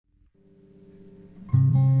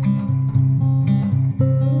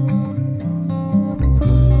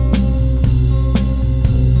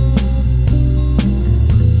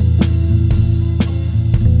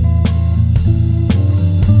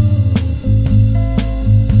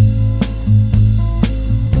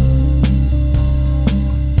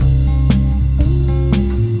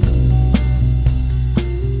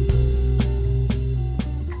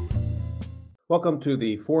Welcome to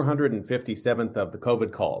the 457th of the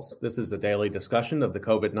COVID calls. This is a daily discussion of the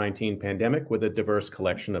COVID-19 pandemic with a diverse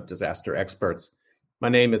collection of disaster experts. My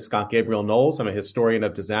name is Scott Gabriel Knowles. I'm a historian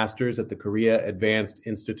of disasters at the Korea Advanced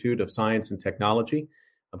Institute of Science and Technology.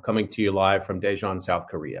 I'm coming to you live from Daejeon, South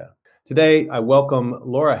Korea. Today, I welcome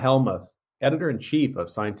Laura Helmuth, Editor-in-Chief of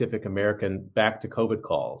Scientific American, back to COVID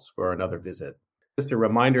Calls for another visit. Just a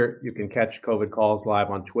reminder, you can catch COVID Calls live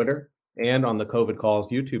on Twitter and on the COVID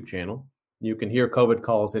Calls YouTube channel. You can hear COVID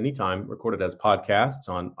Calls anytime, recorded as podcasts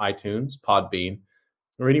on iTunes, Podbean,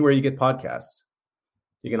 or anywhere you get podcasts.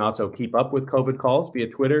 You can also keep up with COVID Calls via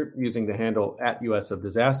Twitter using the handle @US of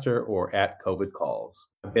Disaster or @COVID Calls.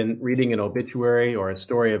 I've been reading an obituary or a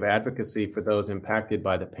story of advocacy for those impacted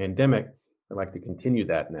by the pandemic. I'd like to continue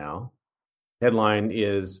that now. Headline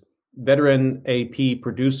is Veteran AP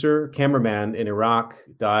producer, cameraman in Iraq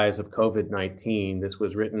dies of COVID-19. This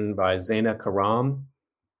was written by Zaina Karam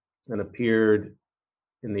and appeared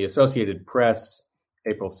in the Associated Press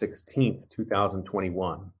April 16th,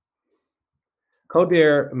 2021.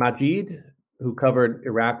 Khodr Majid, who covered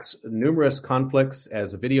Iraq's numerous conflicts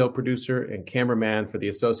as a video producer and cameraman for the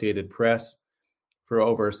Associated Press for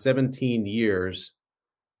over 17 years,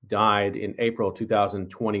 died in April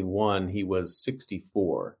 2021. He was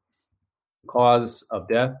 64. The cause of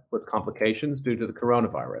death was complications due to the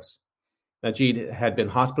coronavirus. Majid had been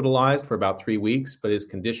hospitalized for about 3 weeks, but his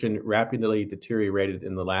condition rapidly deteriorated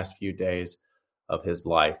in the last few days of his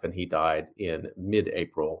life, and he died in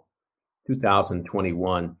mid-April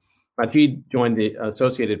 2021. Majid joined the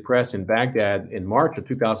Associated Press in Baghdad in March of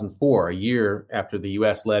 2004, a year after the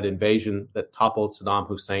U.S.-led invasion that toppled Saddam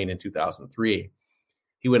Hussein in 2003.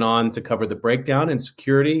 He went on to cover the breakdown in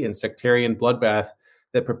security and sectarian bloodbath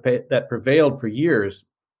that prevailed for years,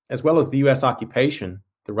 as well as the U.S. occupation,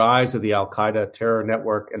 the rise of the al-Qaeda terror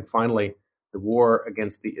network, and finally, the war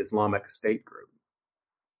against the Islamic State group.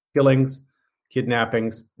 Killings,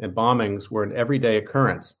 kidnappings, and bombings were an everyday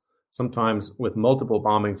occurrence, sometimes with multiple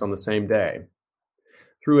bombings on the same day.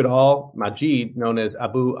 Through it all, Majid, known as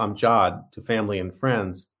Abu Amjad to family and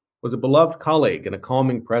friends, was a beloved colleague and a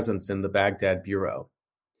calming presence in the Baghdad bureau.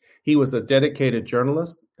 He was a dedicated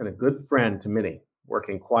journalist and a good friend to many,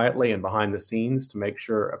 working quietly and behind the scenes to make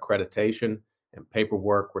sure accreditation and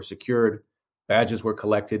paperwork were secured, badges were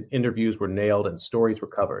collected, interviews were nailed, and stories were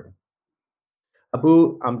covered.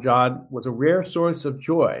 Abu Amjad was a rare source of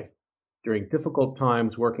joy during difficult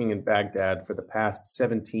times working in Baghdad for the past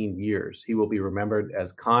 17 years. He will be remembered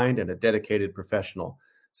as kind and a dedicated professional,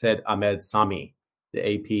 said Ahmed Sami, the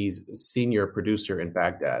AP's senior producer in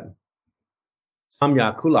Baghdad.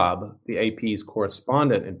 Samia Kulab, the AP's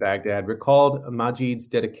correspondent in Baghdad, recalled Majid's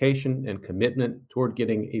dedication and commitment toward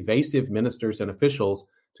getting evasive ministers and officials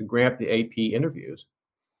to grant the AP interviews.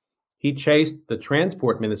 He chased the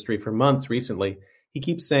transport ministry for months recently. He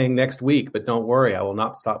keeps saying next week, but don't worry, I will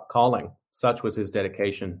not stop calling. Such was his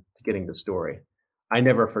dedication to getting the story. I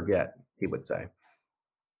never forget, he would say.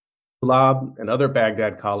 Kulab and other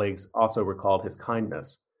Baghdad colleagues also recalled his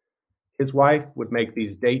kindness. His wife would make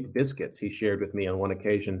these date biscuits, he shared with me on one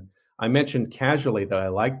occasion. I mentioned casually that I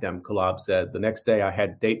liked them, Kulab said. The next day I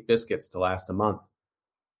had date biscuits to last a month.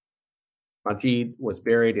 Majid was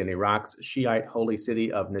buried in Iraq's Shiite holy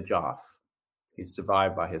city of Najaf. He's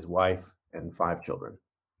survived by his wife and 5 children.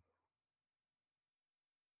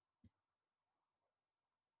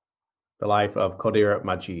 The life of Khodr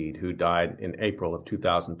Majid, who died in April of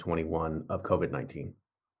 2021 of COVID-19.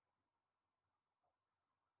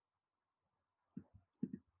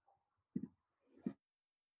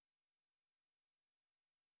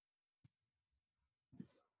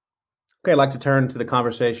 Okay, I'd like to turn to the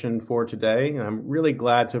conversation for today. I'm really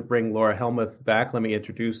glad to bring Laura Helmuth back. Let me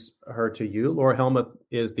introduce her to you. Laura Helmuth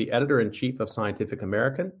is the editor-in-chief of Scientific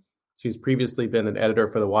American. She's previously been an editor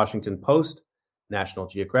for the Washington Post, National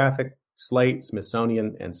Geographic, Slate,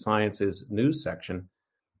 Smithsonian, and Science's news section.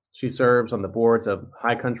 She serves on the boards of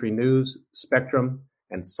High Country News, Spectrum,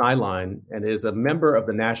 and Sciline, and is a member of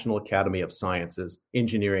the National Academy of Sciences,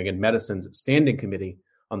 Engineering, and Medicine's Standing Committee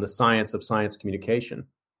on the Science of Science Communication.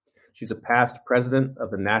 She's a past president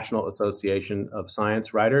of the National Association of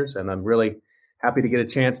Science Writers, and I'm really happy to get a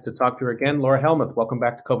chance to talk to her again. Laura Helmuth, welcome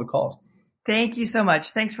back to COVID Calls. Thank you so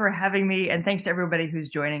much. Thanks for having me, and thanks to everybody who's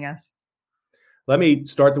joining us. Let me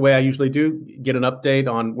start the way I usually do, get an update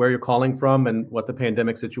on where you're calling from and what the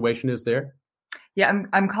pandemic situation is there. Yeah,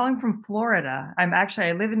 I'm calling from Florida.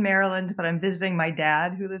 I live in Maryland, but I'm visiting my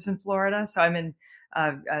dad who lives in Florida. So I'm in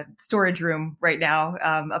a storage room right now,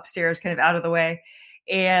 upstairs, kind of out of the way.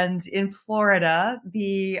 And in Florida,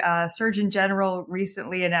 the Surgeon General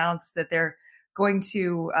recently announced that they're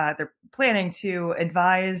planning to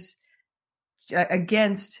advise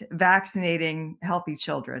against vaccinating healthy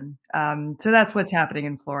children. So that's what's happening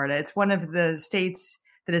in Florida. It's one of the states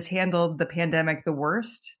that has handled the pandemic the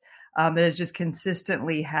worst, that has just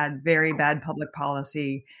consistently had very bad public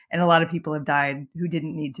policy. And a lot of people have died who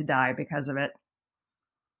didn't need to die because of it.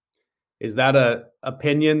 Is that a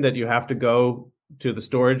opinion that you have to go to the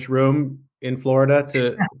storage room in Florida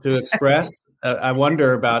to express? I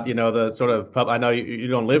wonder about, the sort of, I know you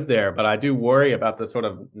don't live there, but I do worry about the sort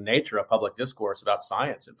of nature of public discourse about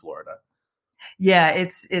science in Florida. Yeah,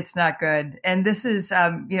 it's not good. And this is,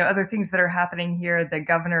 other things that are happening here. The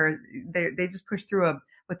governor, they just pushed through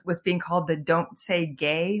what's being called the Don't Say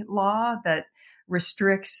Gay law that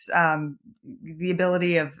restricts the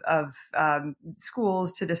ability of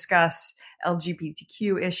schools to discuss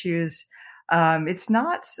LGBTQ issues. It's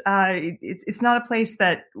not a place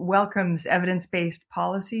that welcomes evidence-based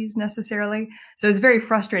policies necessarily. So it's very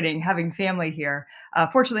frustrating having family here.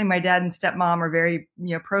 Fortunately, my dad and stepmom are very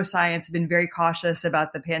pro-science, have been very cautious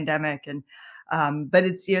about the pandemic, and but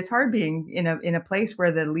it's hard being in a place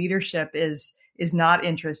where the leadership is not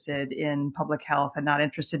interested in public health and not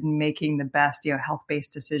interested in making the best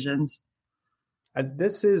health-based decisions.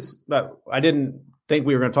 This is I didn't think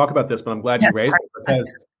we were going to talk about this, but I'm glad you raised it,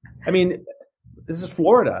 because I mean, this is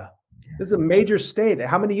Florida. This is a major state.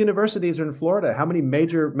 How many universities are in Florida? How many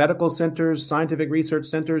major medical centers, scientific research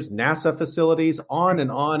centers, NASA facilities, on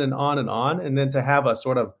and on and on and on. And then to have a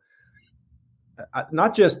sort of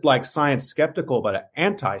not just like science skeptical, but an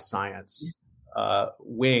anti-science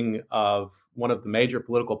wing of one of the major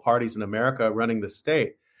political parties in America running the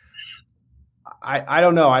state. I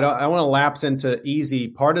don't know. I don't want to lapse into easy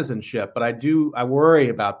partisanship, but I worry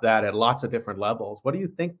about that at lots of different levels. What do you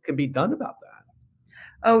think can be done about that?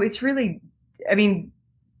 Oh, it's really, I mean,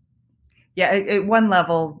 yeah, at one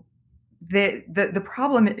level, the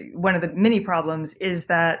problem, one of the many problems, is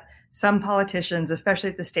that some politicians,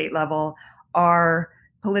 especially at the state level, are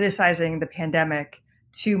politicizing the pandemic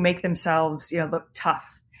to make themselves, look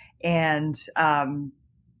tough. And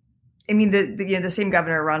I mean, the same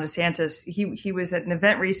governor, Ron DeSantis, he was at an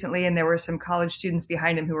event recently, and there were some college students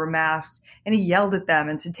behind him who were masked, and he yelled at them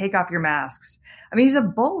and said, "Take off your masks." I mean, he's a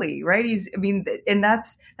bully, right? And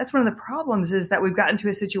that's one of the problems, is that we've gotten to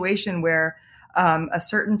a situation where a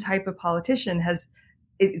certain type of politician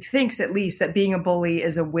thinks at least that being a bully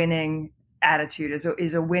is a winning attitude,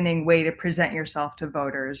 is a winning way to present yourself to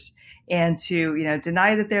voters, and to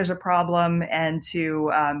deny that there's a problem, and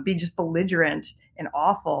to be just belligerent and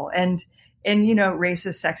awful and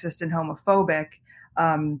racist, sexist, and homophobic.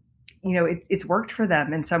 It's worked for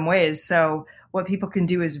them in some ways. So what people can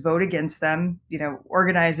do is vote against them,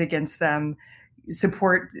 organize against them,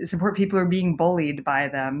 support people who are being bullied by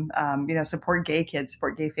them, support gay kids,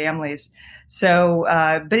 support gay families. So,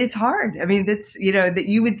 but it's hard. I mean, that's, that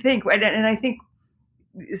you would think, and I think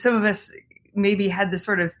some of us maybe had this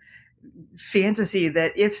sort of fantasy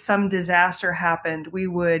that if some disaster happened, we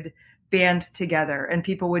would band together and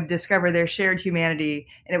people would discover their shared humanity,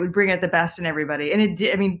 and it would bring out the best in everybody. And it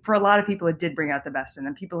did. I mean, for a lot of people, it did bring out the best in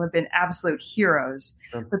them. People have been absolute heroes,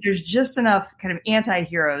 but there's just enough kind of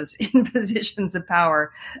anti-heroes in positions of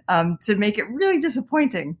power to make it really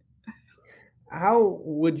disappointing. How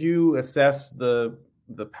would you assess the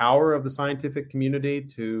power of the scientific community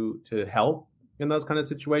to help in those kind of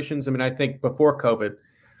situations? I mean, I think before COVID,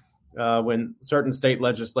 when certain state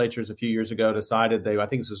legislatures a few years ago decided I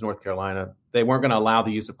think this was North Carolina, they weren't going to allow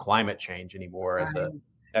the use of climate change anymore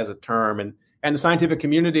as a term. And the scientific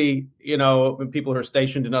community, people who are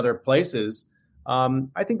stationed in other places,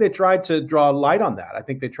 I think they tried to draw light on that. I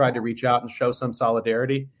think they tried to reach out and show some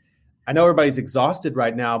solidarity. I know everybody's exhausted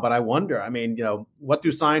right now, but I wonder, I mean, what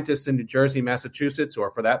do scientists in New Jersey, Massachusetts, or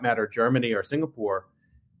for that matter, Germany or Singapore,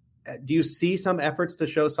 do you see some efforts to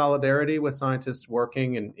show solidarity with scientists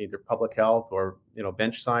working in either public health or,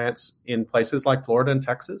 bench science in places like Florida and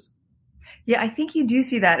Texas? Yeah, I think you do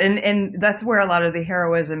see that. And that's where a lot of the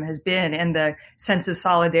heroism has been, and the sense of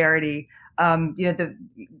solidarity. The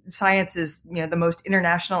science is, the most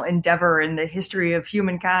international endeavor in the history of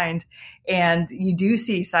humankind. And you do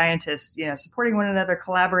see scientists, supporting one another,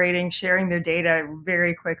 collaborating, sharing their data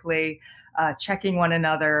very quickly, checking one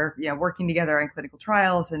another, working together on clinical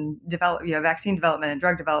trials and vaccine development and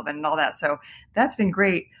drug development and all that. So that's been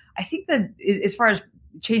great. I think that as far as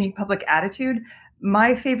changing public attitude,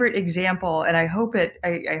 my favorite example, and I hope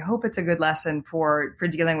it's a good lesson for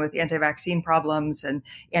dealing with anti-vaccine problems and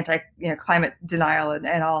climate denial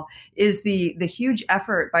and all, is the huge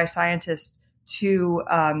effort by scientists to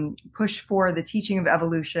push for the teaching of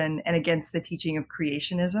evolution and against the teaching of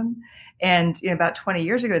creationism. And about 20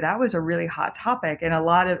 years ago, that was a really hot topic. And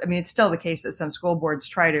it's still the case that some school boards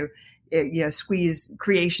try to squeeze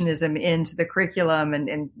creationism into the curriculum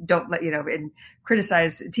and don't let, and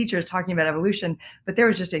criticize teachers talking about evolution. But there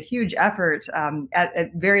was just a huge effort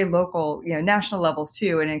at very local, national levels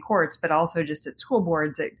too, and in courts, but also just at school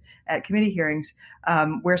boards, at committee hearings,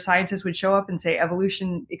 where scientists would show up and say,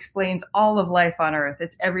 evolution explains all of life on Earth.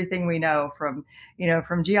 It's everything we know from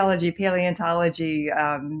geology, paleontology,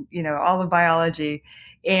 all of biology.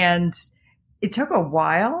 And it took a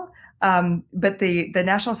while. But the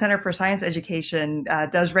National Center for Science Education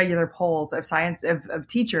does regular polls of science of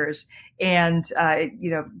teachers, and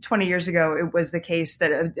 20 years ago it was the case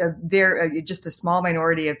that just a small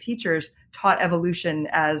minority of teachers taught evolution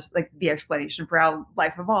as like the explanation for how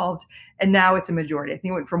life evolved, and now it's a majority. I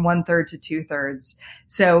think it went from 1/3 to 2/3.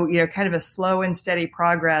 So kind of a slow and steady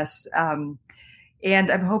progress. And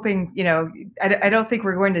I'm hoping, I don't think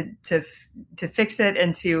we're going to fix it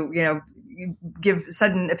and to give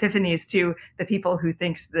sudden epiphanies to the people who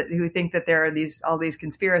think that there are all these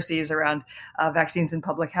conspiracies around vaccines and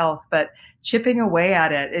public health, but chipping away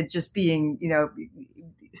at it just being,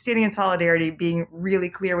 standing in solidarity, being really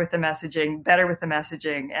clear with the messaging, better with the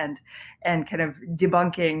messaging, and kind of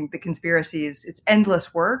debunking the conspiracies. It's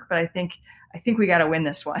endless work, but I think we got to win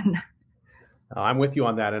this one. I'm with you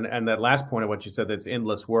on that. And that last point of what you said, that's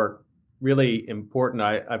endless work, really important.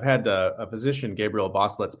 I've had a physician, Gabriel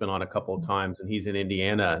Boslet's been on a couple of times, and he's in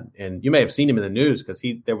Indiana. And you may have seen him in the news because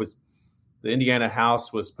the Indiana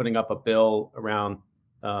House was putting up a bill around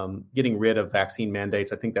getting rid of vaccine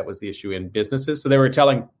mandates. I think that was the issue in businesses. So they were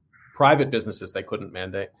telling private businesses they couldn't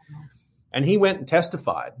mandate. And he went and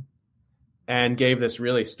testified and gave this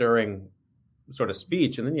really stirring sort of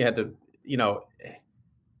speech. And then you had to,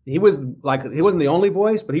 he wasn't the only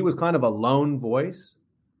voice, but he was kind of a lone voice.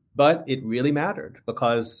 But it really mattered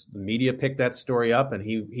because the media picked that story up, and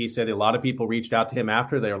he said a lot of people reached out to him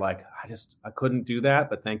after. They were like, I couldn't do that,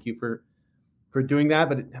 but thank you for doing that.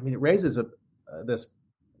 But it raises this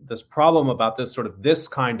problem about this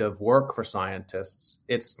kind of work for scientists.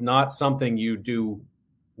 It's not something you do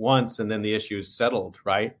once and then the issue is settled,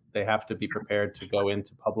 right? They have to be prepared to go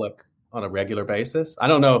into public on a regular basis. I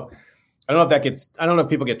don't know if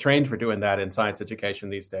people get trained for doing that in science education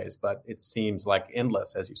these days, but it seems like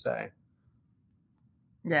endless, as you say.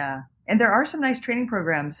 Yeah. And there are some nice training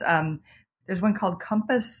programs. There's one called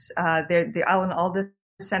Compass. The Alan Alda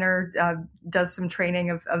Center does some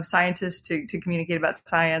training of scientists to communicate about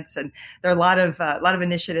science. And there are a lot of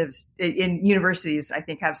initiatives in universities, I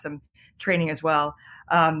think, have some training as well.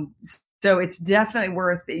 So it's definitely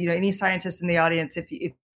worth, any scientists in the audience, if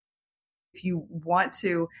you want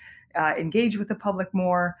to engage with the public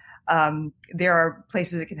more. There are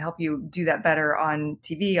places that can help you do that better on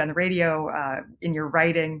TV, on the radio, in your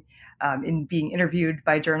writing, in being interviewed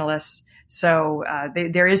by journalists. So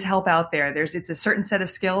there is help out there. It's a certain set of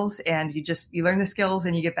skills, and you learn the skills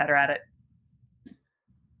and you get better at it.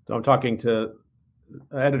 So I'm talking to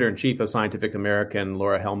editor-in-chief of Scientific American,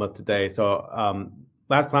 Laura Helmuth, today. So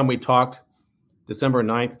last time we talked, December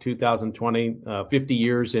 9th, 2020, 50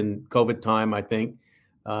 years in COVID time, I think.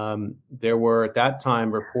 There were at that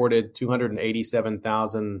time reported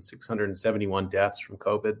 287,671 deaths from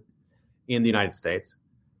COVID in the United States.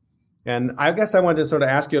 And I guess I wanted to sort of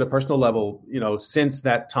ask you at a personal level, since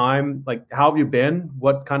that time, like, how have you been?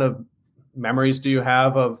 What kind of memories do you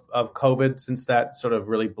have of COVID since that sort of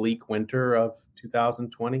really bleak winter of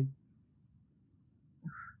 2020?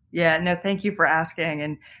 Yeah, no, thank you for asking.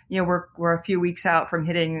 And, we're a few weeks out from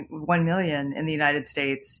hitting 1 million in the United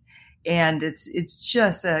States. And it's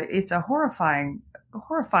just a horrifying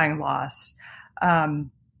loss. And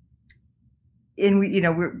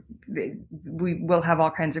we will have all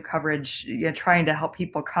kinds of coverage, trying to help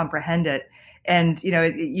people comprehend it. And,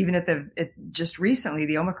 even just recently,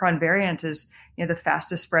 the Omicron variant is, the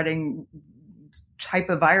fastest spreading type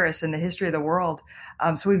of virus in the history of the world.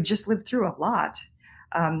 So we've just lived through a lot.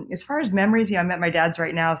 As far as memories, I'm at my dad's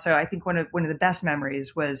right now. So I think one of the best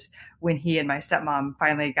memories was when he and my stepmom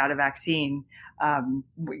finally got a vaccine,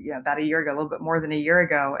 about a year ago, a little bit more than a year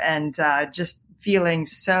ago. And just feeling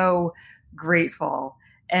so grateful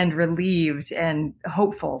and relieved and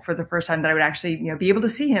hopeful for the first time that I would actually, be able to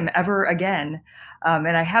see him ever again.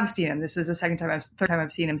 And I have seen him. This is the third time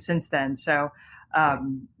I've seen him since then. So I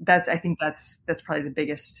think that's probably the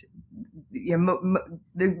biggest,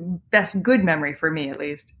 the best good memory for me, at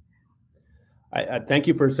least. I thank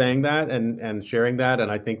you for saying that and sharing that. And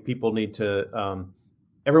I think people need to,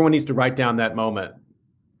 everyone needs to write down that moment,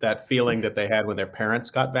 that feeling that they had when their parents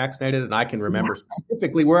got vaccinated. And I can remember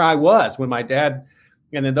specifically where I was when my dad,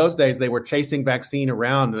 and in those days they were chasing vaccine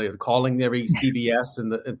around. They were calling every CVS in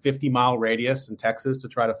the 50-mile radius in Texas to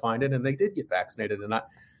try to find it. And they did get vaccinated. And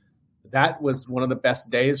that was one of the best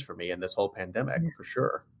days for me in this whole pandemic, for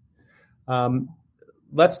sure.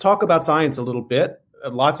 Let's talk about science a little bit.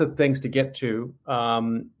 Lots of things to get to.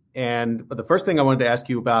 But the first thing I wanted to ask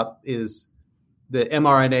you about is the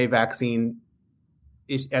mRNA vaccine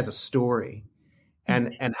as a story,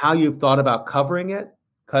 and how you've thought about covering it,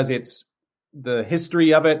 because it's the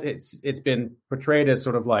history of it. It's been portrayed as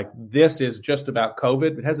sort of like, this is just about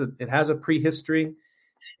COVID. It has a prehistory.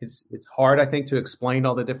 It's hard, I think, to explain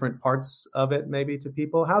all the different parts of it maybe to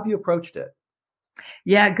people. How have you approached it?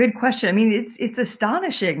 Yeah, good question. I mean, it's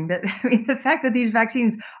astonishing that, I mean, the fact that these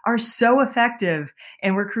vaccines are so effective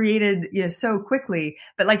and were created, so quickly.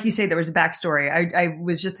 But like you say, there was a backstory. I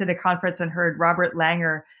was just at a conference and heard Robert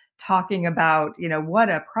Langer talking about, what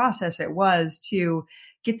a process it was to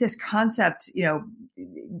get this concept,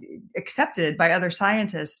 accepted by other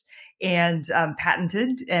scientists and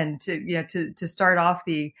patented, and to start off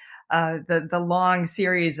the long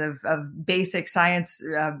series of basic science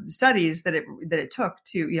studies that it took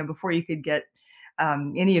to, before you could get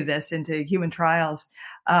any of this into human trials.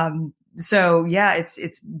 So yeah,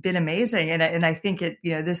 it's been amazing, and I think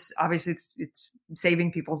this obviously it's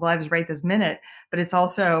saving people's lives right this minute, but it's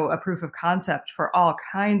also a proof of concept for all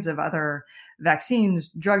kinds of other vaccines,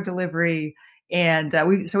 drug delivery, and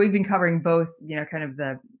we've been covering both, kind of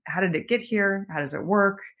the how did it get here, how does it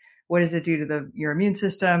work, what does it do to your immune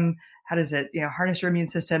system, how does it harness your immune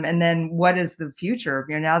system, and then what is the future?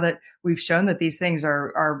 Now that we've shown that these things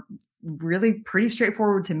are really pretty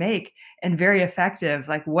straightforward to make and very effective,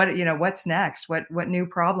 like what's next? What new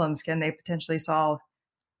problems can they potentially solve?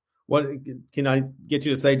 What can I get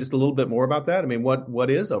you to say just a little bit more about that? I mean, what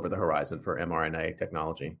is over the horizon for mRNA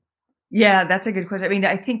technology? Yeah, that's a good question. I mean,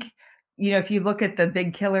 I think, if you look at the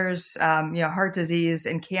big killers, heart disease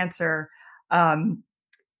and cancer, I'm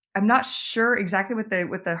not sure exactly what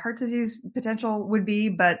the heart disease potential would be,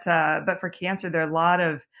 but for cancer, there are a lot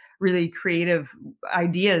of really creative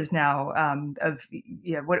ideas now of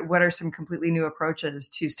what are some completely new approaches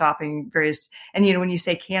to stopping various. And when you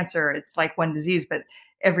say cancer, it's like one disease, but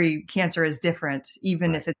every cancer is different.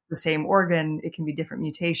 Even if it's the same organ, it can be different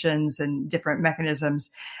mutations and different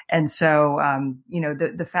mechanisms. And so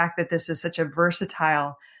the fact that this is such a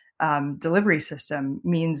versatile delivery system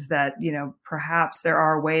means that perhaps there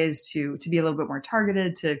are ways to be a little bit more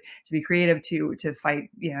targeted, to be creative, to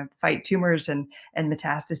fight tumors and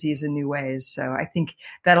metastases in new ways. So I think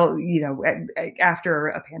that'll after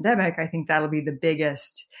a pandemic, I think that'll be the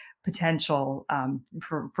biggest potential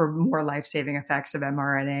for more life-saving effects of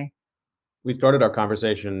mRNA. We started our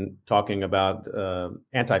conversation talking about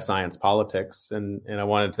anti-science politics, and I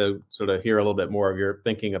wanted to sort of hear a little bit more of your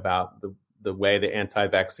thinking about the way the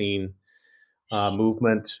anti-vaccine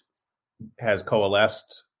movement has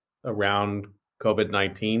coalesced around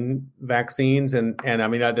COVID-19 vaccines. And I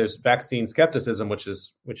mean, there's vaccine skepticism, which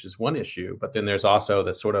is one issue, but then there's also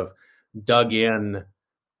this sort of dug in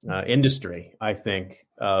industry, I think,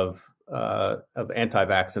 of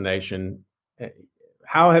anti-vaccination.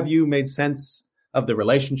 How have you made sense of the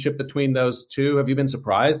relationship between those two? Have you been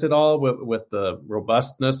surprised at all with the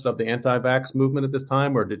robustness of the anti-vax movement at this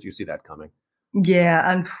time, or did you see that coming?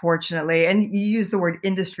 Yeah, unfortunately. And you use the word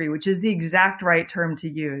industry, which is the exact right term to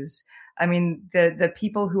use. I mean, the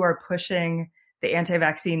people who are pushing the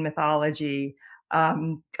anti-vaccine mythology,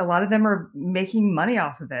 a lot of them are making money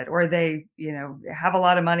off of it, or they, have a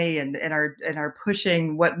lot of money and are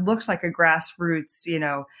pushing what looks like a grassroots,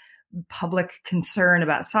 public concern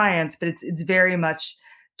about science, but it's very much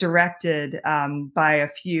directed by a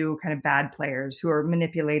few kind of bad players who are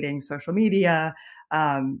manipulating social media,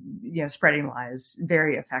 spreading lies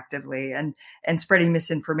very effectively and spreading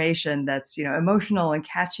misinformation that's, emotional and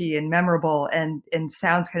catchy and memorable and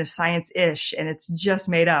sounds kind of science-ish, and it's just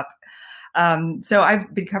made up. So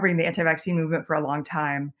I've been covering the anti-vaccine movement for a long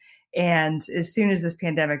time. And as soon as this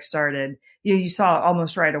pandemic started, you saw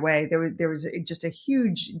almost right away, there was just a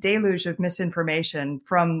huge deluge of misinformation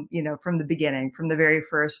from the beginning, from the very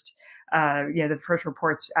first, the first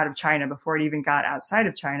reports out of China before it even got outside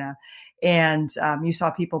of China. And you saw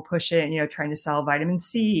people pushing, trying to sell vitamin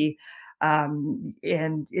C, and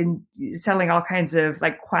in selling all kinds of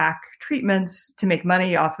like quack treatments to make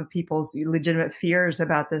money off of people's legitimate fears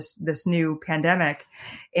about this new pandemic.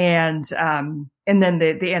 And then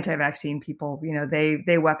the anti-vaccine people, they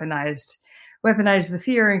weaponized the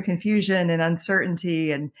fear and confusion and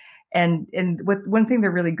uncertainty and with one thing they're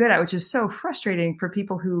really good at, which is so frustrating for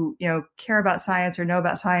people who, care about science or know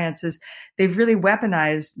about science, is they've really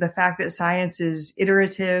weaponized the fact that science is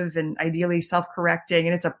iterative and ideally self-correcting,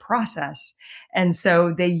 and it's a process. And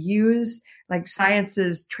so they use like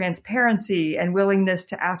science's transparency and willingness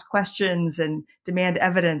to ask questions and demand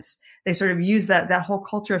evidence. they sort of use that whole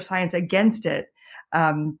culture of science against it,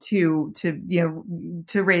 to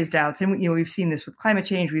raise doubts. And we've seen this with climate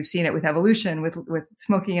change. We've seen it with evolution, with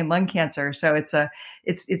smoking and lung cancer. So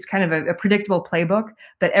it's kind of a predictable playbook.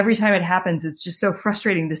 But every time it happens, it's just so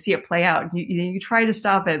frustrating to see it play out. You try to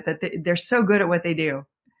stop it, but they're so good at what they do.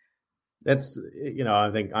 That's,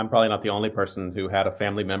 I think I'm probably not the only person who had a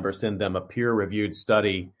family member send them a peer-reviewed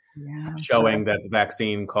study showing that the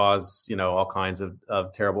vaccine caused, all kinds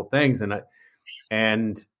of terrible things. And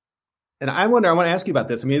I want to ask you about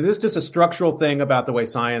this. I mean, is this just a structural thing about the way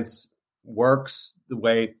science works, the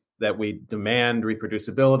way that we demand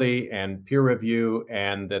reproducibility and peer review,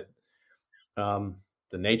 and that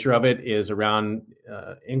the nature of it is around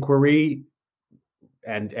inquiry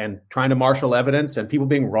and trying to marshal evidence and people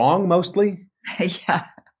being wrong mostly? Yeah.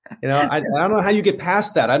 I don't know how you get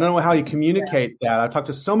past that. I don't know how you communicate that. I've talked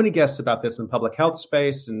to so many guests about this in public health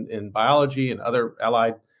space and in biology and other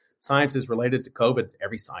allied sciences related to COVID,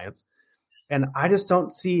 every science. And I just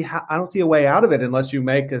don't see a way out of it unless you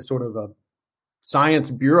make a sort of a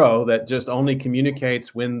science bureau that just only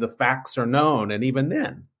communicates when the facts are known. And even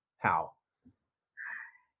then, how?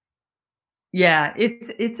 Yeah,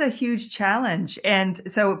 it's a huge challenge. And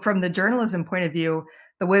so from the journalism point of view,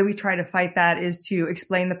 the way we try to fight that is to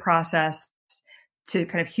explain the process, to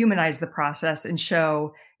kind of humanize the process and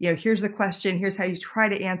show, here's the question, here's how you try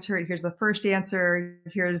to answer it, here's the first answer,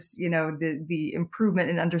 here's, the improvement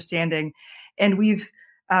in understanding. And we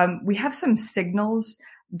have some signals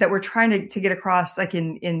that we're trying to get across, like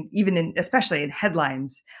especially in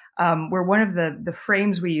headlines, where one of the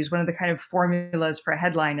frames we use, one of the kind of formulas for a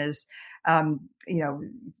headline is,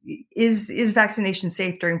 is vaccination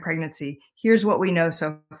safe during pregnancy? Here's what we know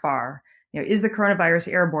so far. Is the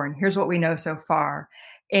coronavirus airborne? Here's what we know so far.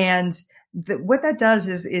 And what that does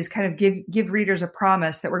is kind of give readers a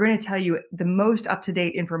promise that we're going to tell you the most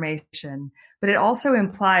up-to-date information, but it also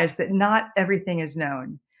implies that not everything is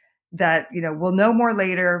known, that, we'll know more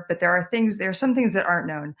later, but there are some things that aren't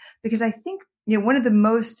known. Because I think, one of the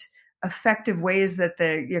most effective ways that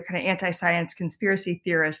the kind of anti-science conspiracy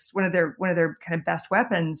theorists, one of their kind of best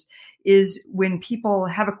weapons is when people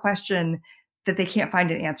have a question that they can't find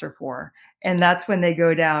an answer for. And that's when they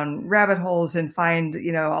go down rabbit holes and find,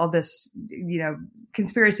 all this,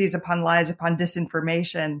 conspiracies upon lies, upon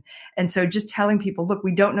disinformation. And so just telling people, look,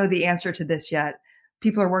 we don't know the answer to this yet.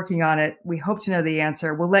 People are working on it. We hope to know the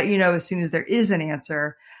answer. We'll let you know as soon as there is an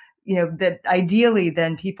answer, that ideally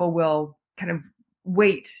then people will kind of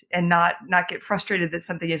wait and not get frustrated that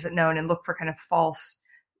something isn't known and look for kind of false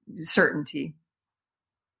certainty.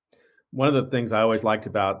 One of the things I always liked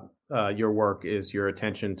about your work is your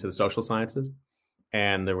attention to the social sciences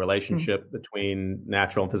and the relationship between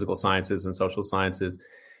natural and physical sciences and social sciences.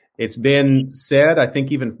 It's been said, I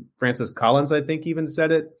think even Francis Collins, even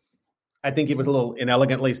said it. I think it was a little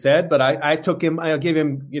inelegantly said, but I tried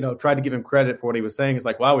to give him credit for what he was saying. It's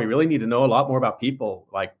like, wow, we really need to know a lot more about people,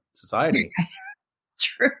 like society.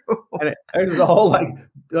 True. And there's a whole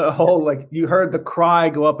you heard the cry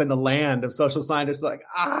go up in the land of social scientists, like,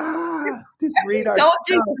 just read our stuff.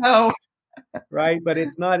 So. Right. But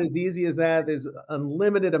it's not as easy as that. There's an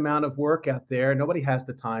unlimited amount of work out there. Nobody has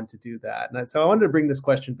the time to do that. And so I wanted to bring this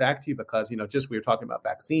question back to you because, we were talking about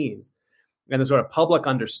vaccines and the sort of public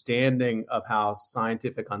understanding of how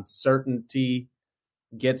scientific uncertainty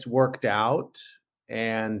gets worked out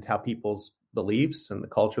and how people's beliefs and the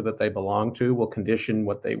culture that they belong to will condition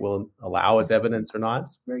what they will allow as evidence or not.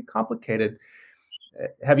 It's very complicated.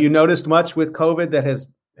 Have you noticed much with COVID that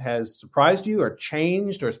has surprised you or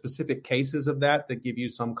changed, or specific cases of that give you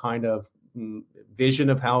some kind of vision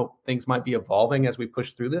of how things might be evolving as we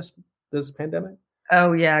push through this pandemic?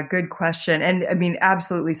 Oh, yeah. Good question. And I mean,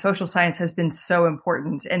 absolutely. Social science has been so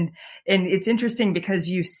important. And it's interesting because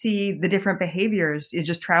you see the different behaviors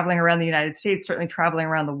just traveling around the United States, certainly traveling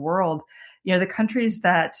around the world. The countries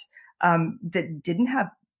that didn't have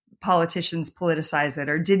politicians politicize it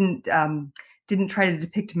or didn't try to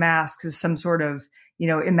depict masks as some sort of,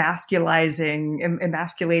 emasculating,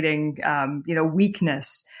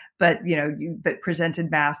 weakness, but presented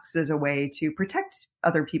masks as a way to protect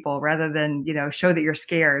other people rather than, show that you're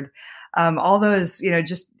scared. All those,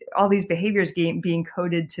 just all these behaviors being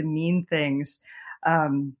coded to mean things,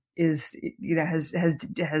 has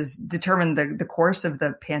determined the course of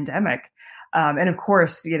the pandemic. And of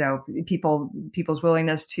course, people's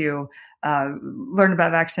willingness to learn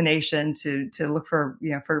about vaccination, to look for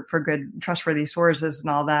good, trustworthy sources and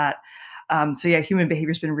all that. So yeah, human behavior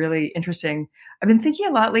has been really interesting. I've been thinking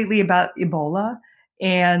a lot lately about Ebola,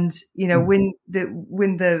 and when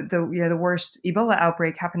the worst Ebola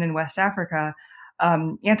outbreak happened in West Africa,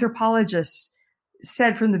 anthropologists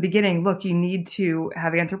said from the beginning, look, you need to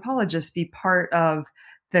have anthropologists be part of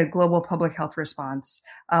the global public health response,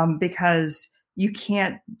 because you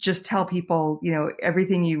can't just tell people,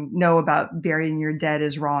 everything you know about burying your dead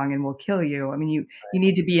is wrong and will kill you. I mean, you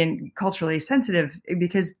need to be culturally sensitive,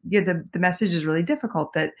 because the message is really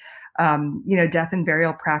difficult that, death and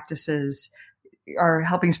burial practices are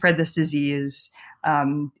helping spread this disease.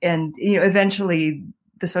 And, eventually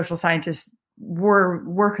the social scientists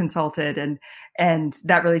were consulted, and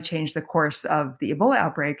that really changed the course of the Ebola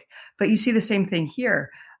outbreak. But you see the same thing here.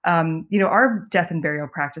 Our death and burial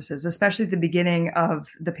practices, especially at the beginning of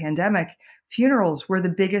the pandemic, funerals were the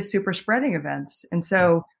biggest super spreading events. And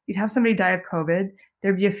so you'd have somebody die of COVID,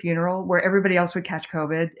 there'd be a funeral where everybody else would catch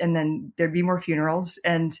COVID, and then there'd be more funerals.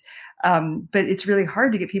 And, but it's really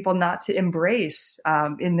hard to get people not to embrace,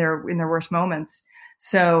 in their worst moments.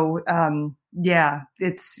 So,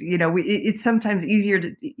 it's, it's sometimes easier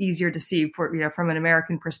to see from an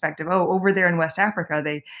American perspective. Oh, over there in West Africa,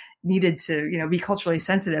 they needed to, be culturally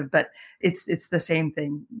sensitive, but it's the same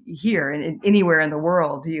thing here, and anywhere in the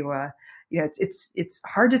world. It's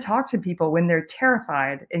hard to talk to people when they're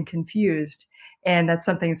terrified and confused. And that's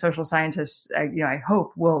something social scientists, I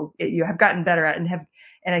hope you have gotten better at, and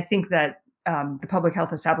I think that, the public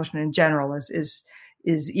health establishment in general is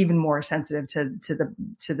even more sensitive to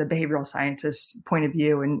the behavioral scientists' point of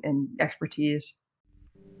view and expertise.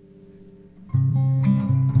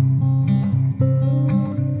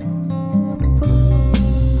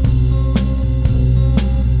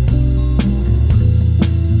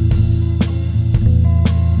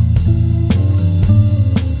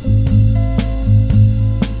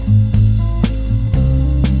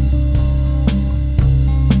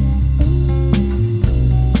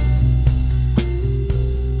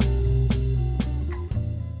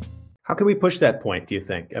 How can we push that point, do you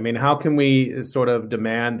think? I mean, how can we sort of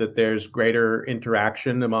demand that there's greater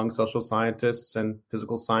interaction among social scientists and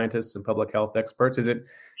physical scientists and public health experts? Does it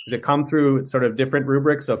come through sort of different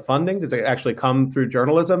rubrics of funding? Does it actually come through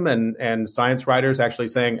journalism and science writers actually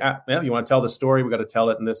saying, you want to tell the story, we've got to tell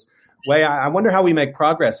it in this way? I wonder how we make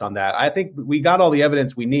progress on that. I think we got all the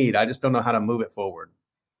evidence we need. I just don't know how to move it forward.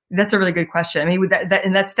 That's a really good question. I mean,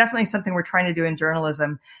 and that's definitely something we're trying to do in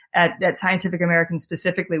journalism. At Scientific American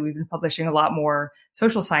specifically, we've been publishing a lot more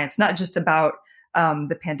social science, not just about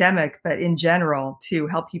the pandemic, but in general, to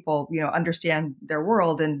help people, understand their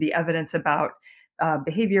world and the evidence about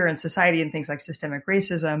behavior and society and things like systemic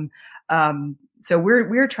racism. So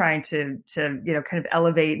we're trying to kind of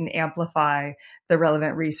elevate and amplify the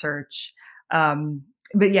relevant research.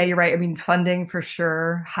 But yeah, you're right. I mean, funding for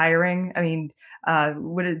sure, hiring. I mean,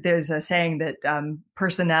 there's a saying that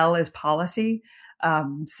personnel is policy.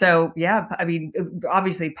 So yeah, I mean,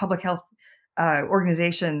 obviously public health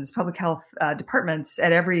organizations, public health departments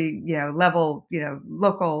at every level,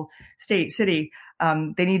 local, state, city,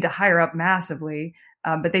 they need to hire up massively.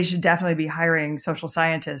 But they should definitely be hiring social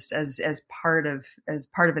scientists as part of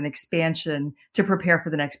an expansion to prepare for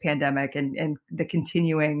the next pandemic and the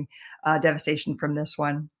continuing devastation from this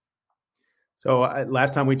one. So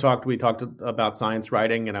last time we talked about science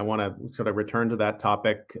writing, and I want to sort of return to that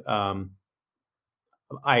topic.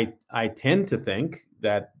 I tend to think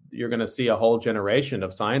that you're going to see a whole generation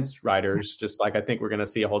of science writers, just like I think we're going to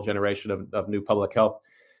see a whole generation of new public health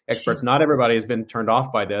experts. Not everybody has been turned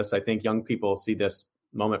off by this. I think young people see this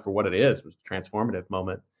moment for what it is, a transformative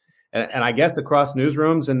moment. And I guess across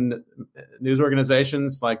newsrooms and news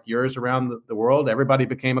organizations like yours around the world, everybody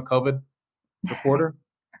became a COVID reporter.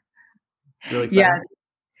 Really fast. Yes.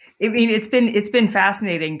 I mean, it's been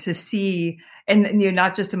fascinating to see, and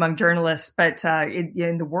not just among journalists, but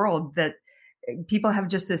in the world, that people have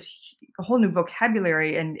just this whole new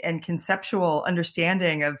vocabulary and conceptual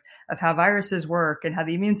understanding of how viruses work and how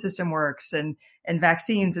the immune system works and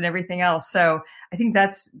vaccines and everything else. So I think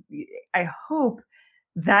I hope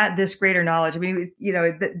that this greater knowledge, I mean,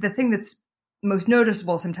 the thing that's most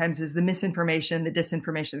noticeable sometimes is the misinformation, the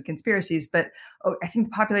disinformation, the conspiracies. But I think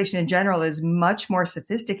the population in general is much more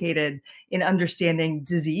sophisticated in understanding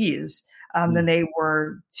disease than they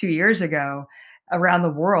were 2 years ago around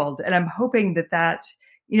the world. And I'm hoping that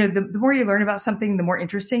the more you learn about something, the more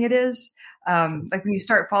interesting it is. Like when you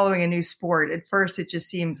start following a new sport, at first it just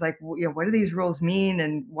seems like, what do these rules mean?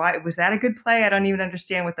 And why was that a good play? I don't even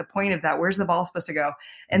understand what the point of that. Where's the ball supposed to go?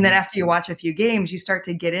 And then after you watch a few games, you start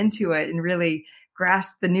to get into it and really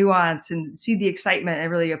grasp the nuance and see the excitement and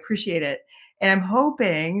really appreciate it. And I'm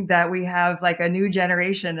hoping that we have like a new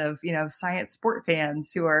generation of, science sport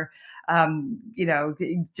fans who are,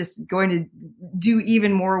 just going to do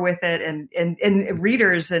even more with it. And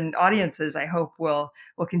readers and audiences, I hope, will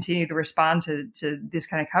continue to respond to this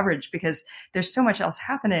kind of coverage, because there's so much else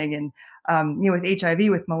happening. And, with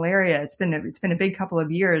HIV, with malaria, it's been a big couple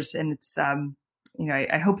of years, and it's,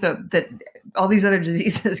 I hope that all these other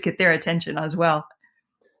diseases get their attention as well.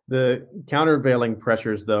 The countervailing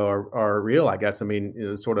pressures, though, are real, I guess. I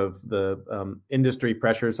mean, sort of the industry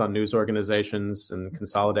pressures on news organizations and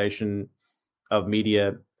consolidation of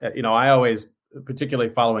media. I always, particularly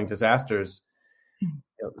following disasters,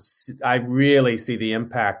 I really see the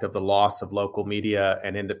impact of the loss of local media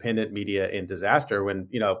and independent media in disaster. When,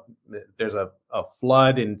 there's a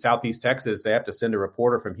flood in Southeast Texas, they have to send a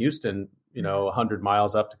reporter from Houston, 100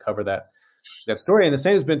 miles up to cover that story. And the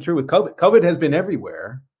same has been true with COVID. COVID has been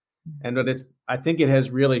everywhere. And I think it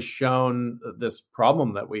has really shown this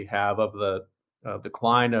problem that we have of the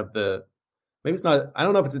decline of maybe it's not, I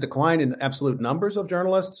don't know if it's a decline in absolute numbers of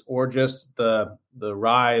journalists or just the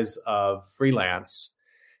rise of freelance.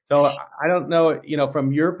 So I don't know,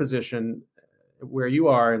 from your position where you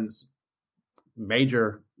are in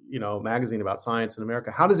major, magazine about science in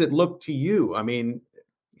America, how does it look to you? I mean,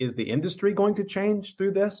 is the industry going to change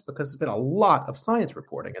through this? Because there's been a lot of science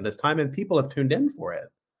reporting in this time and people have tuned in for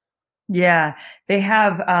it. Yeah, they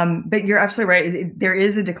have. But you're absolutely right. There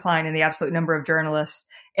is a decline in the absolute number of journalists,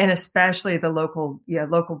 and especially the local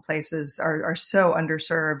places are so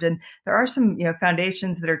underserved. And there are some,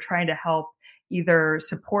 foundations that are trying to help either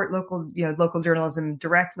support local journalism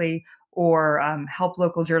directly, or help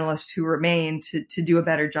local journalists who remain to do a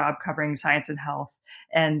better job covering science and health,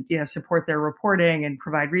 and support their reporting and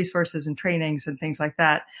provide resources and trainings and things like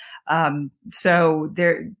that. So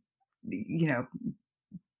there,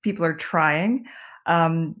 people are trying,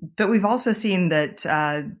 but we've also seen that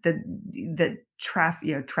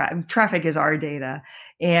traffic is our data,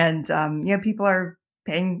 and people are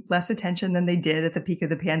paying less attention than they did at the peak of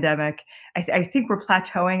the pandemic. I think we're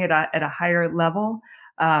plateauing at a higher level,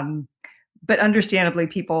 but understandably,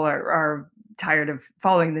 people are tired of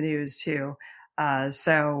following the news too.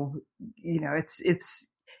 So it's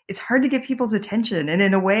hard to get people's attention, and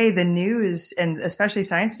in a way, the news, and especially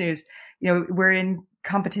science news, we're in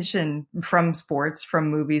competition from sports, from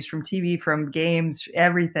movies, from TV, from games,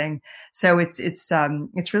 everything. So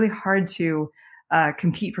it's really hard to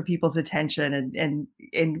compete for people's attention and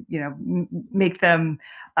make them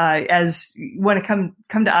as want to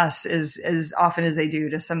come to us as often as they do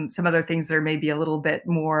to some other things that are maybe a little bit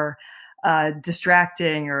more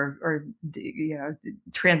distracting or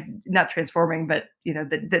not transforming, but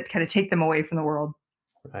that kind of take them away from the world.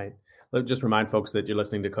 Right. Let me just remind folks that you're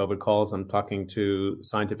listening to COVID Calls. I'm talking to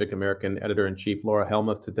Scientific American Editor-in-Chief Laura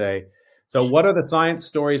Helmuth today. So what are the science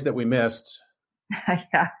stories that we missed?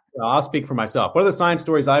 Yeah. I'll speak for myself. What are the science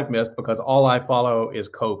stories I've missed? Because all I follow is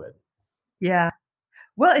COVID. Yeah.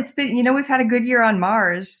 Well, it's been, we've had a good year on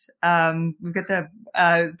Mars. We've got the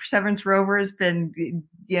Perseverance rover has been,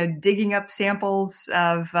 digging up samples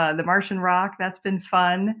of the Martian rock. That's been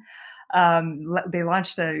fun. They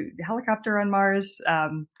launched a helicopter on Mars.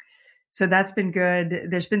 So that's been good.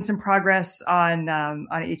 There's been some progress on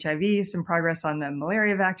HIV, some progress on the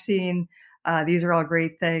malaria vaccine. These are all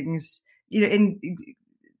great things. And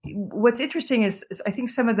what's interesting is I think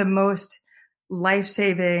some of the most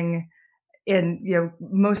life-saving and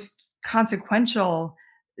most consequential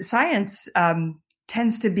science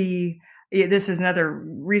tends to be. This is another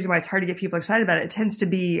reason why it's hard to get people excited about it. It tends to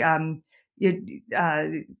be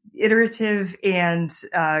iterative and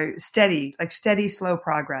steady, slow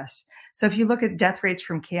progress. So if you look at death rates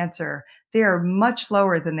from cancer, they are much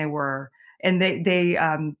lower than they were. And they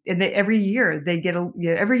every year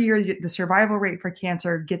the survival rate for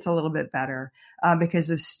cancer gets a little bit better because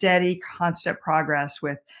of steady, constant progress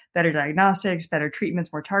with better diagnostics, better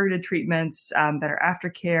treatments, more targeted treatments, better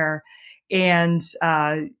aftercare. And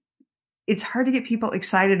it's hard to get people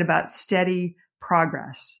excited about steady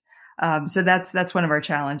progress. So that's one of our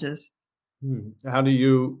challenges. How do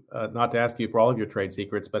you, not to ask you for all of your trade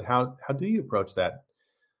secrets, but how do you approach that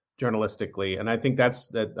journalistically? And I think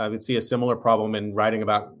that I would see a similar problem in writing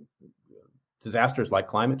about disasters like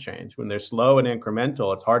climate change. When they're slow and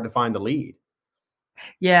incremental, it's hard to find the lead.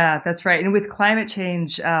 Yeah, that's right. And with climate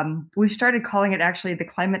change, we've started calling it actually the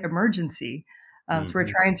climate emergency. So we're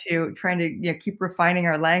trying to keep refining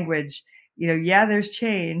our language. There's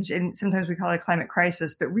change, and sometimes we call it a climate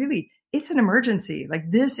crisis, but really it's an emergency. Like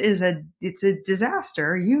it's a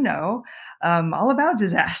disaster, all about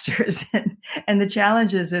disasters and the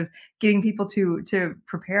challenges of getting people to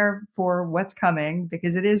prepare for what's coming,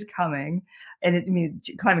 because it is coming. and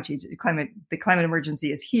the climate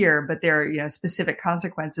emergency is here, but there are specific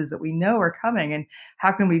consequences that we know are coming, and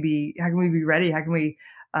how can we be ready? How can we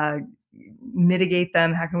mitigate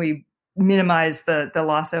them? How can we minimize the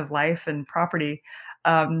loss of life and property?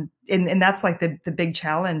 And that's like the big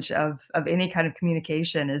challenge of any kind of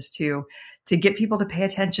communication, is to get people to pay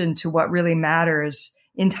attention to what really matters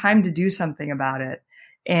in time to do something about it.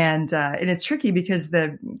 And it's tricky because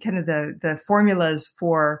the formulas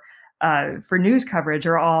for news coverage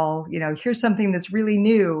are all, here's something that's really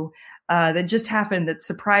new, that just happened, that's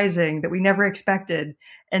surprising, that we never expected.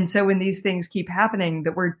 And so when these things keep happening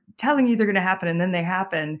that we're telling you they're going to happen, and then they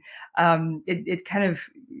happen,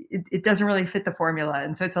 it doesn't really fit the formula.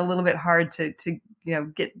 And so it's a little bit hard to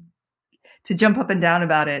get to jump up and down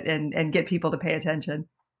about it and get people to pay attention.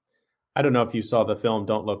 I don't know if you saw the film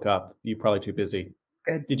Don't Look Up. You're probably too busy.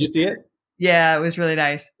 Good. Did you see it? Yeah, it was really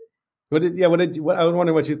nice. I was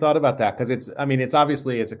wondering what you thought about that, because it's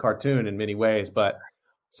obviously a cartoon in many ways, but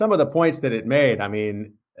some of the points that it made,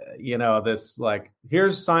 this, like,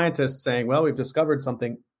 here's scientists saying, well, we've discovered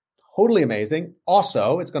something totally amazing.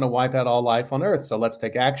 Also, it's going to wipe out all life on Earth, so let's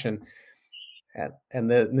take action. And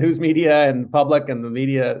the news media and the public and the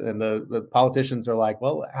media and the politicians are like,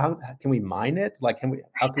 well, how can we mine it? Like,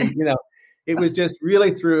 it was just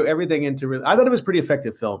really threw everything into. I thought it was a pretty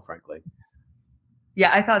effective film, frankly. Yeah,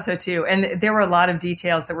 I thought so too. And there were a lot of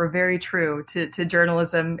details that were very true to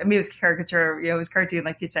journalism. I mean, it was caricature, it was cartoon,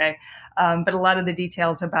 like you say, but a lot of the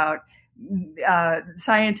details about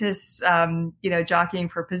scientists, jockeying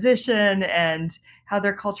for position and how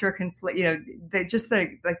their culture conflict,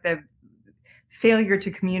 the failure to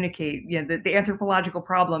communicate, the anthropological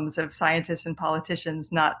problems of scientists and politicians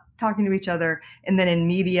not talking to each other. And then in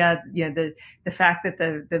media, the fact that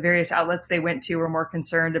the various outlets they went to were more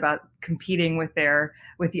concerned about competing with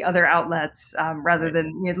the other outlets, rather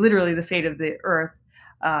than literally the fate of the Earth.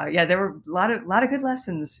 There were a lot of good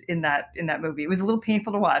lessons in that movie. It was a little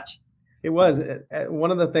painful to watch. It was. One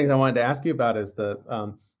of the things I wanted to ask you about is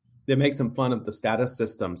they make some fun of the status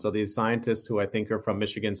system. So these scientists who I think are from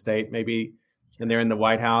Michigan State, maybe, and they're in the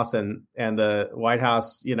White House, and the White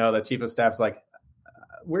House, the chief of staff's like,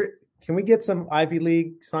 can we get some Ivy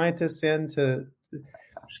League scientists in to?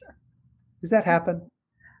 Does that happen?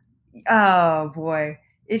 Oh boy,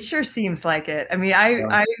 it sure seems like it. I mean,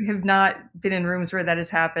 I have not been in rooms where that has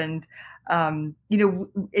happened. In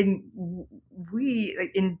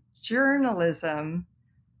journalism,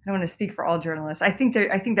 I don't want to speak for all journalists. I think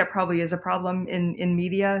that probably is a problem in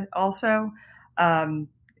media also.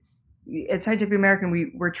 At Scientific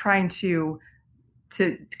American, we're trying to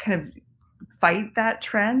kind of fight that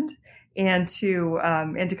trend and to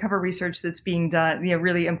cover research that's being done,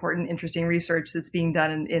 really important, interesting research that's being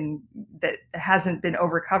done in that hasn't been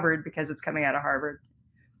overcovered because it's coming out of Harvard.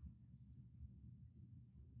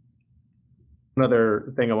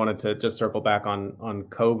 Another thing I wanted to just circle back on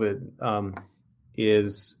COVID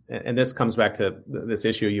is, and this comes back to this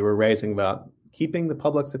issue you were raising about keeping the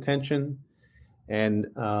public's attention and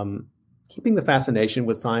keeping the fascination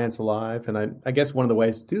with science alive. And I guess one of the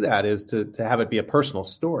ways to do that is to have it be a personal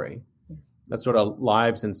story, that sort of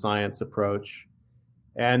lives in science approach.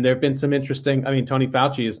 And there have been some interesting, Tony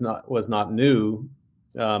Fauci was not new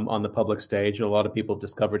on the public stage. A lot of people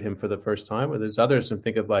discovered him for the first time, or there's others, and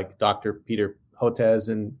think of like Dr. Peter Hotez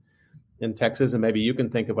in Texas, and maybe you can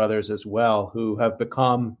think of others as well, who have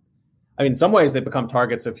become, in some ways they've become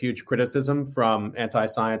targets of huge criticism from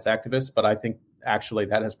anti-science activists, but I think actually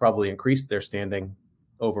that has probably increased their standing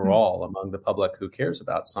overall among the public who cares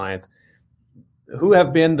about science. Who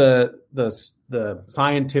have been the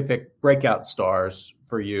scientific breakout stars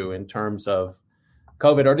for you in terms of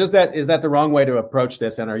COVID, or is that the wrong way to approach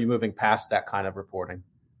this? And are you moving past that kind of reporting?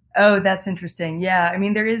 Oh, that's interesting. Yeah.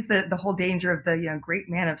 There is the whole danger of the, great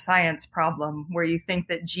man of science problem, where you think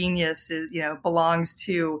that genius is, belongs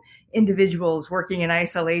to individuals working in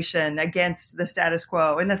isolation against the status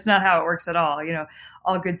quo. And that's not how it works at all.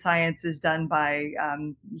 All good science is done by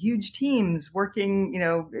huge teams working,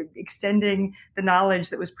 extending the knowledge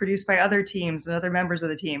that was produced by other teams and other members of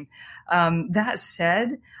the team. That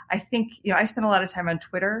said, I think, I spend a lot of time on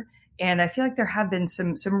Twitter. And I feel like there have been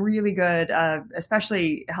some really good,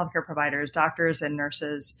 especially healthcare providers, doctors and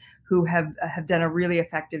nurses, who have done a really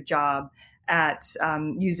effective job at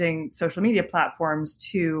using social media platforms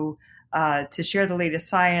to share the latest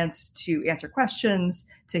science, to answer questions,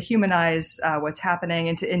 to humanize what's happening,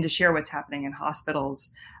 and to share what's happening in hospitals.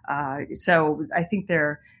 So I think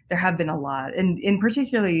there there have been a lot, and in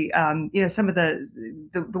particularly, some of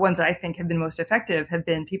the ones that I think have been most effective have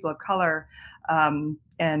been people of color and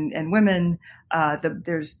women.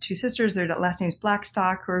 There's two sisters. Their last name's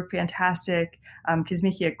Blackstock, who are fantastic.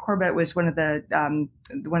 Kizzmekia Corbett was one of the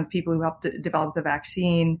people who helped develop the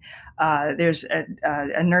vaccine. There's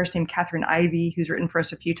a nurse named Catherine Ivey who's written for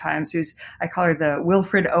us a few times. I call her the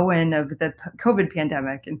Wilfred Owen of the COVID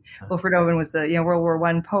pandemic. And Wilfred Owen was the World War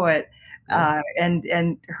I poet.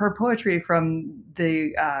 And her poetry from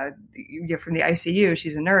the ICU,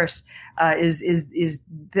 she's a nurse, is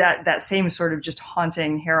that same sort of just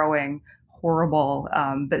haunting, harrowing, horrible,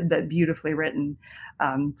 but beautifully written.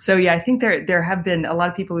 I think there have been a lot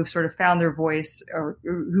of people who've sort of found their voice, or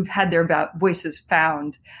who've had their voices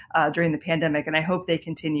found during the pandemic, and I hope they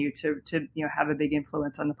continue to have a big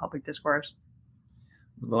influence on the public discourse.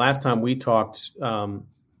 The last time we talked,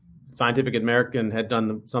 Scientific American had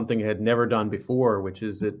done something it had never done before, which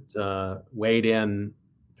is it weighed in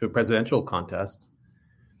to a presidential contest.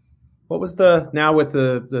 What was now with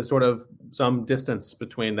the sort of some distance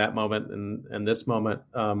between that moment and this moment?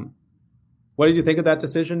 What did you think of that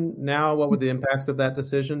decision now? What were the impacts of that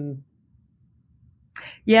decision?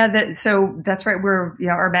 Yeah, that's right.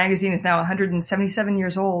 Our magazine is now 177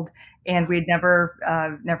 years old, and we'd never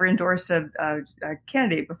endorsed a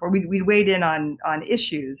candidate before. We'd weighed in on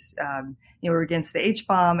issues. We were against the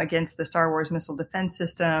H-bomb, against the Star Wars missile defense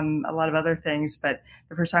system, a lot of other things. But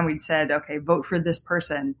the first time we'd said, okay, vote for this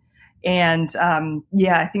person. And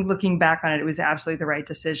I think looking back on it, it was absolutely the right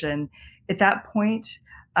decision. At that point,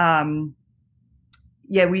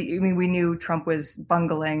 we knew Trump was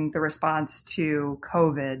bungling the response to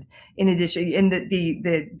COVID. In addition, and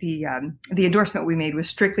the endorsement we made was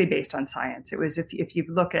strictly based on science. It was if you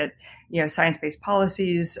look at science-based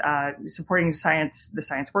policies, supporting science, the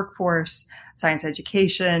science workforce, science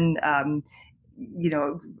education,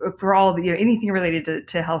 for all anything related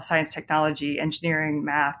to health, science, technology, engineering,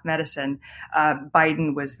 math, medicine,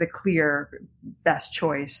 Biden was the clear best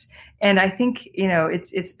choice. And I think, there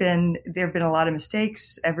have been a lot of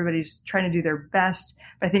mistakes. Everybody's trying to do their best.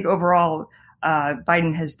 But I think overall,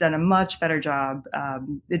 Biden has done a much better job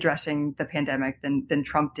addressing the pandemic than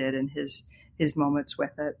Trump did in his moments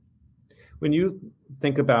with it. When you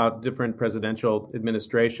think about different presidential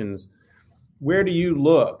administrations, where do you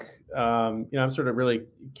look? I'm sort of really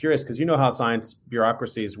curious because how science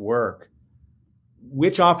bureaucracies work.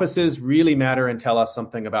 Which offices really matter and tell us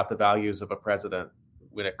something about the values of a president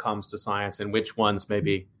when it comes to science, and which ones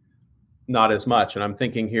maybe not as much? And I'm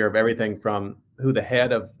thinking here of everything from who the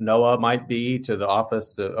head of NOAA might be to the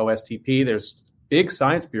office of OSTP. There's big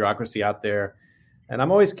science bureaucracy out there. And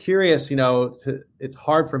I'm always curious, it's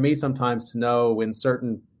hard for me sometimes to know when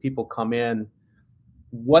certain people come in,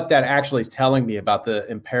 what that actually is telling me about the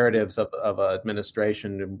imperatives of an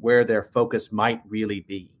administration and where their focus might really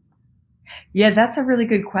be. Yeah, that's a really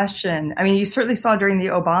good question. I mean, you certainly saw during the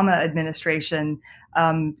Obama administration,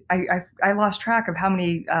 I lost track of how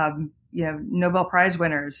many, Nobel Prize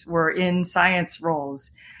winners were in science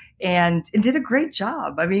roles, and did a great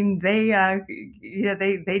job. I mean, they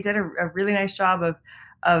did a really nice job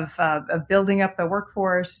of building up the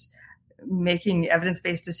workforce, making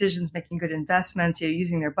evidence-based decisions, making good investments,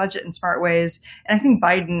 using their budget in smart ways. And I think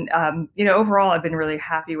Biden, overall, I've been really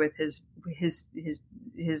happy with his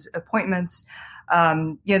appointments.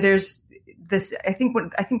 There's this. I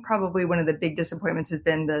think probably one of the big disappointments has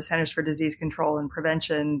been the Centers for Disease Control and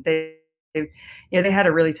Prevention. They had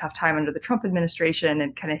a really tough time under the Trump administration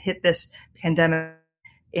and kind of hit this pandemic,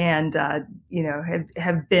 and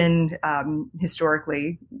have been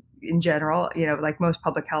historically, in general, like most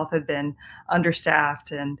public health, have been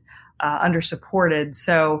understaffed and undersupported.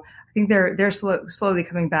 So I think they're slowly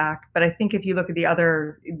coming back. But I think if you look at the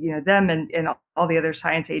other, them and all the other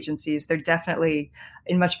science agencies, they're definitely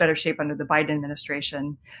in much better shape under the Biden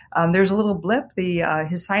administration. There's a little blip.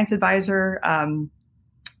 His science advisor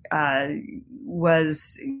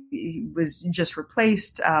was just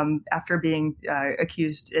replaced after being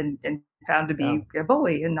accused and found to be a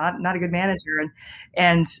bully and not a good manager.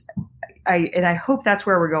 And I hope that's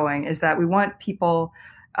where we're going, is that we want people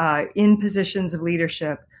in positions of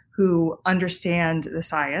leadership who understand the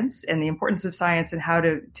science and the importance of science and how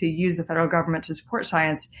to use the federal government to support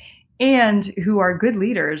science, and who are good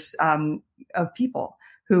leaders of people,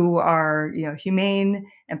 who are humane,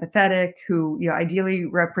 empathetic, who ideally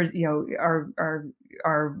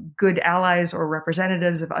are good allies or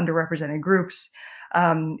representatives of underrepresented groups.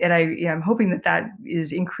 And I'm hoping that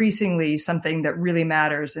is increasingly something that really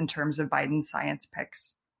matters in terms of Biden's science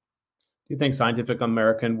picks. Do you think Scientific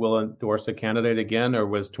American will endorse a candidate again, or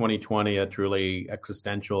was 2020 a truly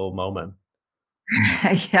existential moment?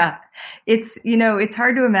 Yeah, it's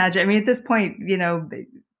hard to imagine. I mean, at this point,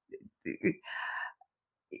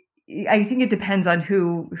 I think it depends on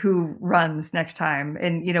who runs next time.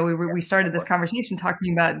 And we started this conversation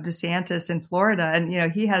talking about DeSantis in Florida,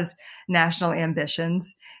 and he has national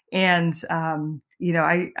ambitions, and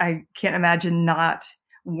I can't imagine not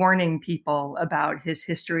warning people about his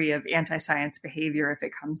history of anti-science behavior if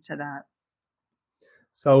it comes to that.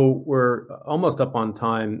 So we're almost up on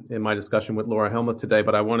time in my discussion with Laura Helmuth today,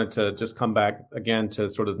 but I wanted to just come back again to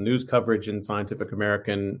sort of news coverage in Scientific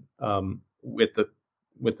American with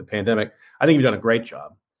the pandemic. I think you've done a great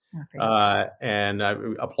job, and I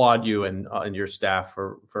applaud you and your staff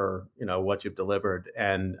for what you've delivered.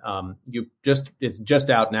 And it's just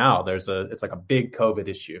out now. It's like a big COVID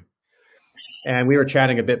issue. And we were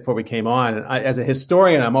chatting a bit before we came on. And as a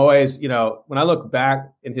historian, I'm always, when I look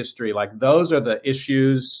back in history, like those are the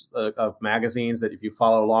issues of magazines that if you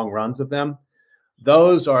follow long runs of them,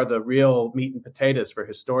 those are the real meat and potatoes for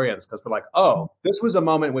historians, because we're like, oh, this was a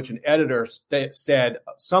moment in which an editor said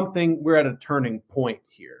something, we're at a turning point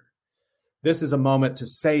here. This is a moment to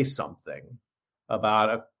say something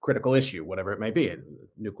about a critical issue, whatever it may be,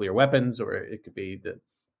 nuclear weapons, or it could be the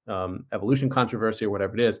evolution controversy or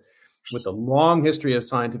whatever it is. With the long history of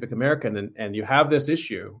Scientific American, and you have this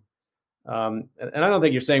issue, and I don't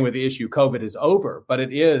think you're saying with the issue COVID is over, but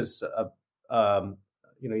it is,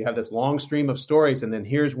 you have this long stream of stories, and then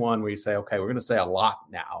here's one where you say, okay, we're going to say a lot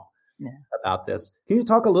now about this. Can you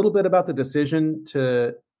talk a little bit about the decision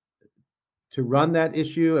to run that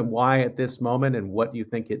issue and why at this moment, and what you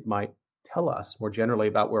think it might tell us more generally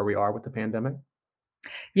about where we are with the pandemic?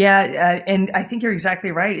 Yeah, and I think you're exactly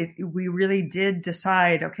right. We really did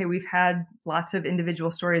decide, okay, we've had lots of individual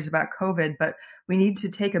stories about COVID, but we need to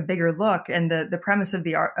take a bigger look. And the premise of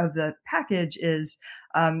the package is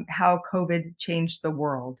how COVID changed the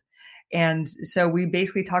world. And so we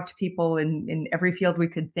basically talked to people in every field we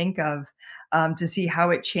could think of to see how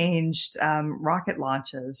it changed rocket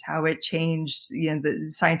launches, how it changed the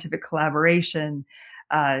scientific collaboration,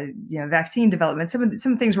 vaccine development.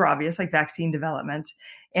 Some things were obvious, like vaccine development,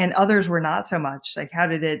 and others were not so much. Like how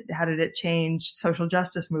did it change social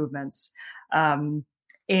justice movements, and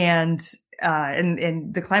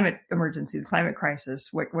the climate emergency, the climate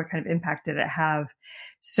crisis? What kind of impact did it have?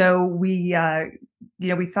 So we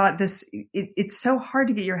thought it's so hard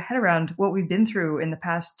to get your head around what we've been through in the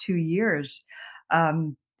past 2 years.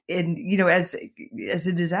 And, as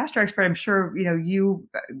a disaster expert, I'm sure, you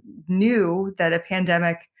knew that a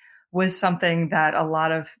pandemic was something that a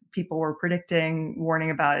lot of people were predicting,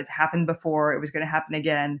 warning about. It happened before, it was going to happen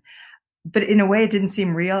again. But in a way, it didn't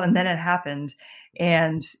seem real. And then it happened.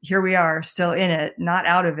 And here we are, still in it, not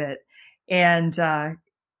out of it. And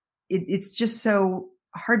it's just so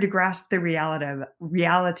hard to grasp the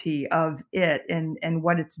reality of it and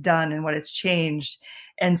what it's done and what it's changed.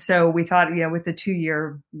 And so we thought, with the 2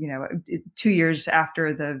 years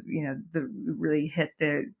after the really hit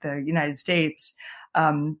the United States,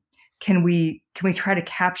 can we try to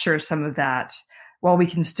capture some of that while we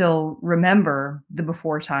can still remember the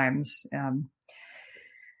before times?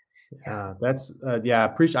 I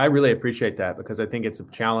really appreciate that, because I think it's a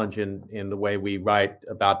challenge in the way we write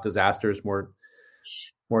about disasters more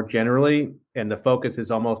generally, and the focus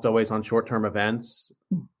is almost always on short-term events.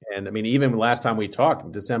 And I mean, even last time we talked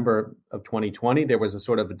in December of 2020, there was a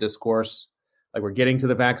sort of a discourse like, we're getting to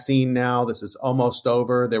the vaccine now. This is almost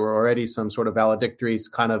over. There were already some sort of valedictories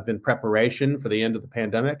kind of in preparation for the end of the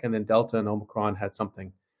pandemic. And then Delta and Omicron had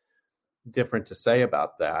something different to say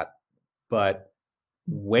about that. But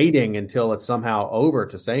waiting until it's somehow over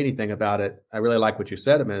to say anything about it, I really like what you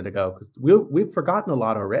said a minute ago, because we've forgotten a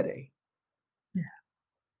lot already. Yeah.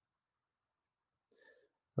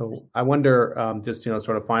 So I wonder, just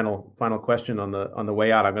sort of final question on the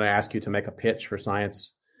way out. I'm going to ask you to make a pitch for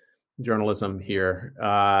science journalism here,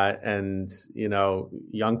 and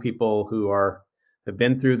young people who have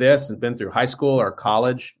been through this and been through high school or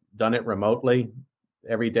college, done it remotely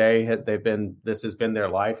every day. This has been their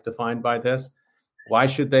life defined by this. Why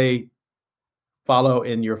should they follow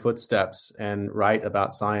in your footsteps and write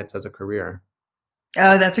about science as a career?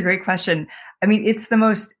 Oh, that's a great question. I mean, it's the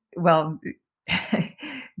most, the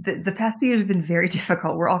past few years have been very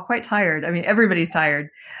difficult. We're all quite tired. I mean, everybody's tired.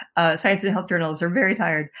 Science and health journalists are very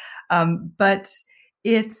tired. But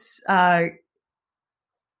it's a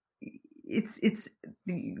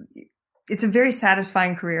very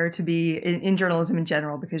satisfying career to be in journalism in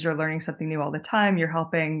general, because you're learning something new all the time. You're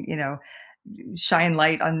helping, shine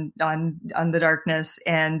light on the darkness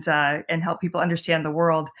and help people understand the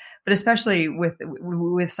world, but especially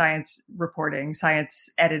with science reporting, science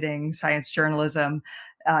editing, science journalism.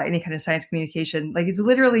 any kind of science communication. Like, it's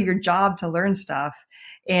literally your job to learn stuff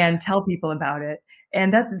and tell people about it.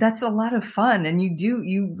 And that's a lot of fun. And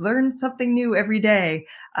you learn something new every day.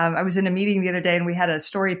 I was in a meeting the other day and we had a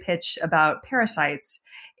story pitch about parasites,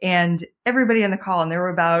 and everybody on the call, and there were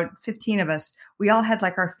about 15 of us, we all had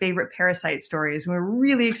like our favorite parasite stories. We were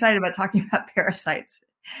really excited about talking about parasites.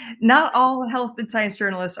 Not all health and science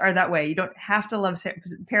journalists are that way. You don't have to love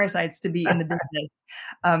parasites to be in the business.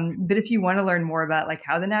 But if you want to learn more about like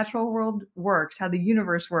how the natural world works, how the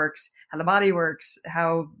universe works, how the body works,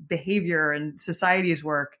 how behavior and societies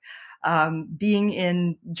work, being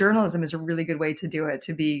in journalism is a really good way to do it,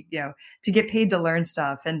 to be, to get paid to learn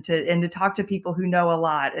stuff and to talk to people who know a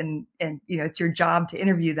lot, and it's your job to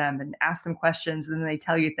interview them and ask them questions, and then they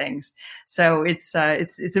tell you things. So it's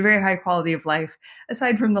a very high quality of life,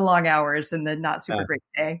 aside from the long hours and the not super great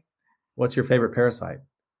pay. What's your favorite parasite?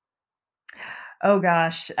 Oh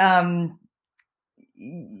gosh.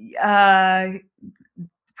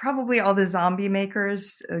 Probably all the zombie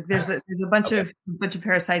makers. There's a bunch of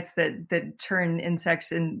parasites that turn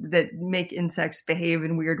insects and that make insects behave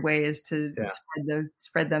in weird ways to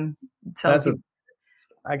spread them. That's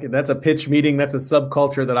a pitch meeting. That's a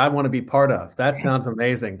subculture that I want to be part of. That sounds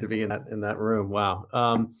amazing to be in that room.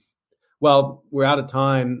 Wow. Well, we're out of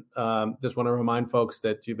time. Just want to remind folks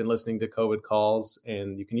that you've been listening to COVID Calls,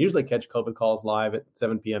 and you can usually catch COVID Calls live at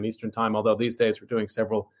 7 p.m. Eastern time, although these days we're doing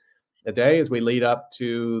several a day as we lead up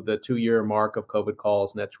to the 2-year mark of COVID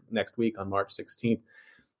Calls next week on March 16th.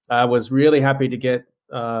 I was really happy to get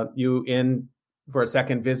you in for a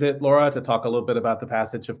second visit, Laura, to talk a little bit about the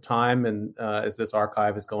passage of time and as this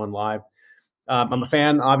archive is going live. I'm a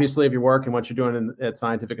fan, obviously, of your work and what you're doing at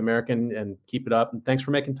Scientific American, and keep it up. And thanks for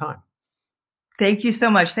making time. Thank you so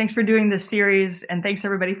much. Thanks for doing this series, and thanks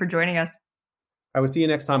everybody for joining us. I will see you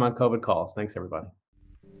next time on COVID Calls. Thanks, everybody.